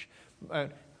range.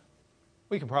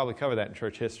 We can probably cover that in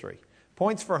church history.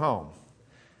 Points for home.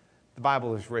 The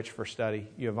Bible is rich for study.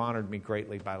 You have honored me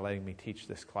greatly by letting me teach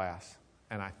this class,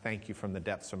 and I thank you from the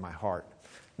depths of my heart.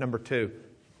 Number two,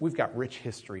 we've got rich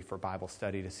history for Bible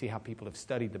study to see how people have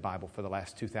studied the Bible for the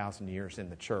last 2,000 years in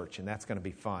the church, and that's going to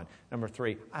be fun. Number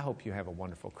three, I hope you have a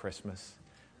wonderful Christmas.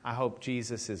 I hope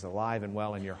Jesus is alive and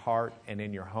well in your heart and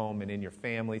in your home and in your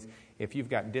families. If you've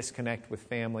got disconnect with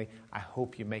family, I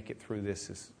hope you make it through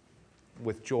this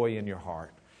with joy in your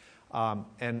heart.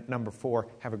 And number four,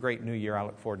 have a great new year. I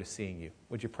look forward to seeing you.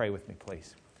 Would you pray with me,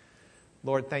 please?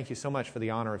 Lord, thank you so much for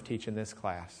the honor of teaching this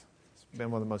class. It's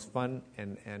been one of the most fun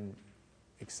and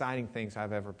exciting things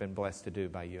I've ever been blessed to do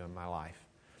by you in my life.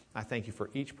 I thank you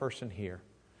for each person here,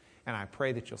 and I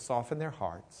pray that you'll soften their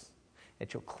hearts,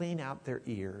 that you'll clean out their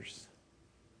ears,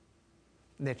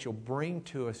 and that you'll bring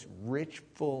to us rich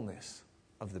fullness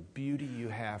of the beauty you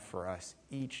have for us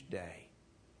each day.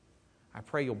 I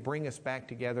pray you'll bring us back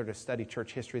together to study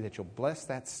church history, that you'll bless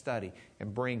that study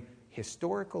and bring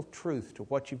historical truth to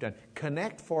what you've done.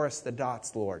 Connect for us the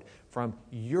dots, Lord, from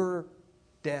your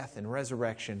death and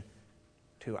resurrection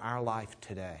to our life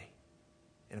today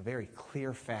in a very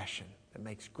clear fashion that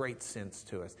makes great sense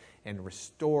to us and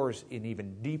restores in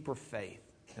even deeper faith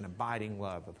and abiding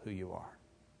love of who you are.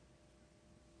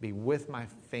 Be with my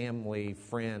family,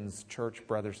 friends, church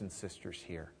brothers and sisters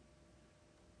here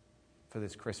for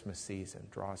this Christmas season.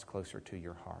 Draw us closer to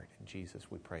your heart. In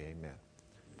Jesus we pray, amen.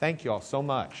 Thank you all so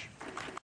much.